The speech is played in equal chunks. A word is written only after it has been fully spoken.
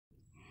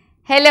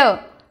Hello,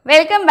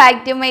 welcome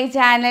back to my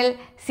channel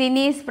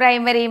Sinny's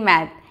Primary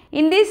Math.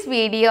 In this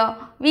video,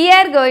 we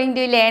are going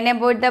to learn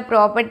about the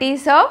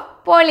properties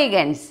of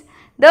polygons.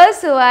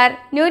 Those who are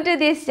new to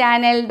this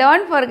channel,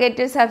 don't forget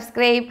to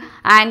subscribe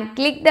and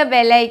click the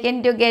bell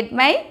icon to get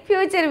my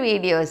future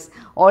videos.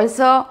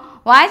 Also,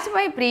 watch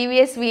my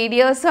previous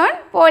videos on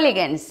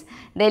polygons.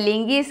 The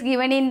link is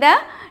given in the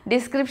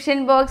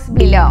description box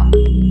below.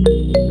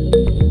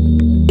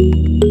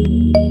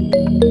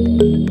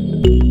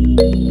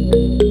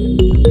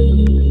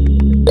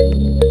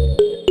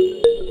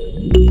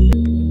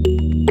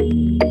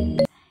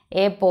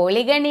 A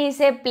polygon is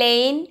a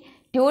plane,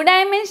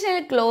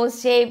 two-dimensional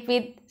closed shape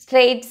with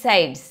straight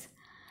sides.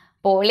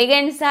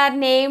 Polygons are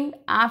named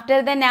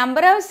after the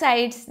number of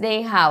sides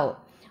they have.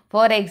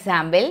 For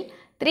example,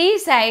 3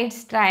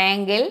 sides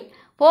triangle,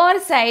 4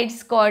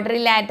 sides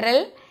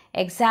quadrilateral,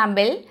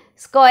 example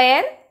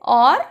square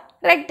or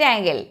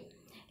rectangle.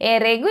 A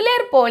regular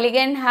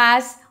polygon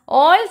has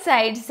all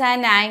sides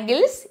and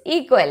angles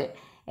equal.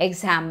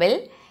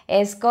 Example,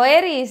 a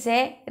square is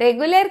a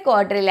regular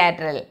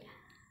quadrilateral.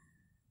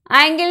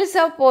 Angles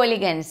of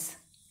polygons.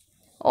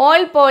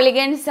 All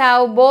polygons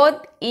have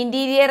both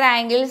interior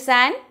angles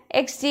and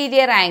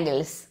exterior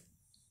angles.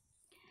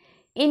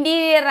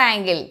 Interior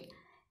angle.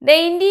 The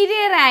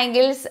interior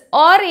angles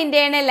or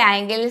internal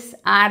angles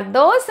are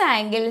those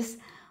angles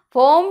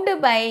formed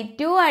by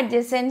two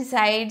adjacent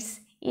sides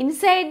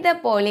inside the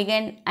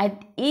polygon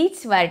at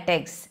each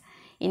vertex.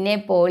 In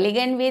a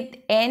polygon with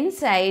n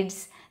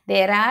sides,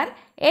 there are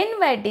n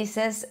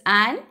vertices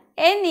and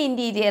n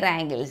interior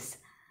angles.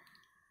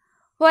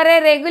 For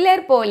a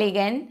regular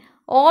polygon,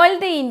 all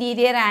the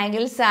interior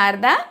angles are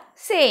the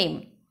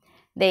same.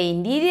 The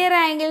interior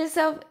angles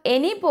of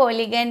any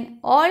polygon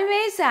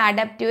always add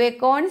up to a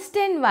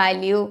constant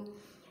value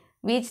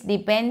which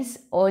depends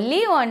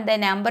only on the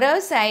number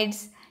of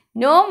sides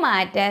no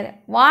matter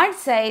what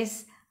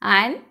size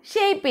and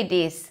shape it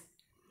is.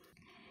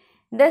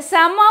 The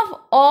sum of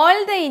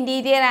all the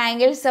interior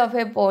angles of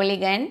a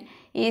polygon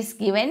is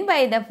given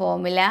by the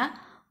formula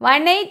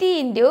 180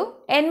 into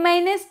n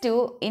minus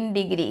 2 in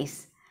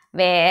degrees,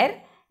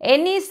 where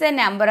n is the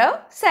number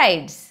of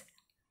sides.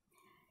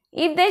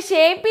 If the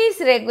shape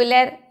is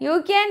regular,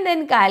 you can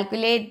then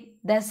calculate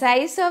the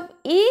size of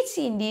each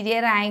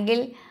interior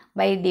angle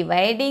by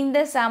dividing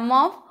the sum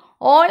of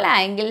all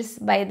angles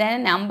by the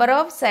number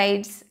of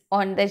sides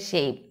on the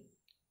shape.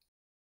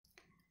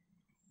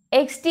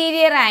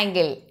 Exterior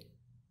angle.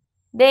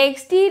 The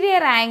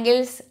exterior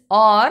angles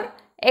or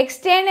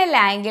external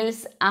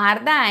angles are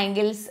the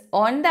angles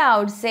on the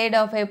outside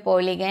of a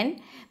polygon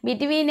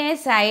between a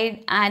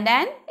side and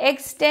an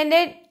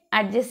extended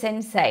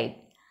adjacent side.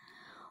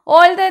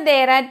 Although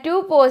there are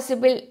two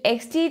possible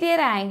exterior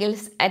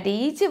angles at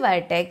each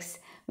vertex,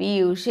 we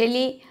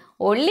usually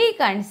only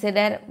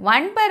consider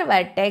one per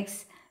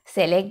vertex,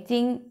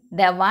 selecting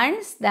the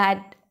ones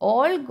that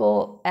all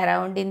go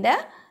around in the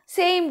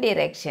same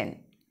direction.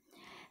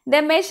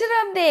 The measure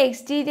of the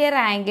exterior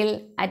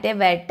angle at a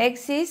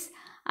vertex is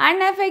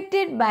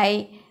unaffected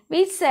by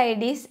which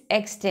side is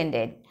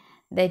extended.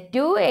 The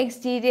two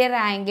exterior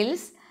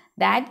angles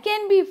that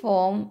can be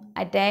formed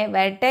at a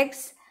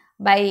vertex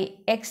by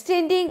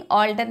extending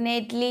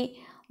alternately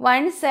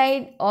one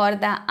side or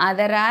the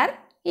other are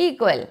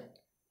equal.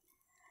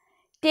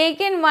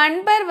 Taken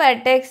one per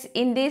vertex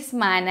in this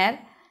manner,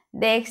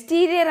 the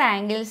exterior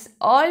angles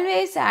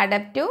always add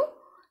up to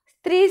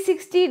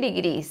 360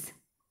 degrees.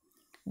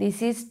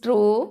 This is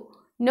true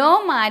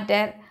no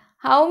matter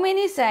how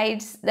many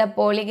sides the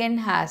polygon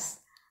has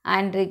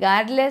and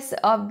regardless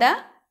of the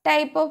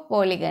type of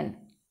polygon.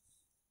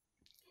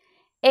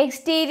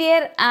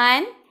 Exterior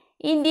and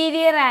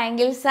interior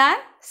angles are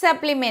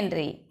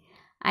supplementary.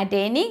 At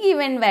any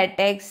given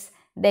vertex,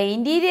 the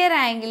interior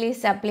angle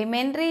is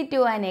supplementary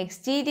to an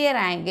exterior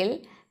angle,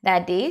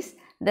 that is,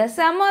 the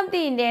sum of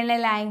the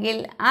internal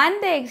angle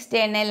and the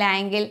external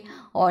angle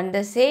on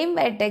the same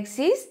vertex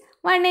is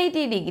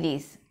 180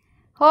 degrees.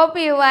 Hope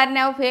you are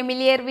now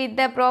familiar with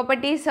the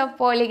properties of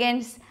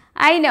polygons.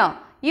 I know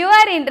you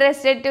are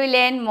interested to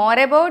learn more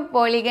about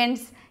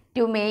polygons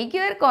to make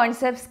your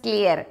concepts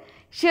clear.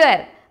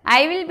 Sure,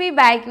 I will be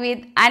back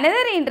with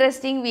another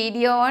interesting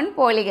video on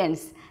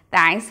polygons.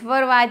 Thanks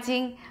for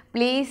watching.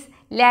 Please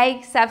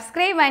like,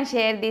 subscribe and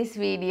share this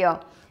video.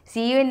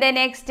 See you in the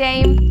next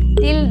time.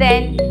 Till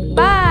then,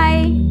 bye.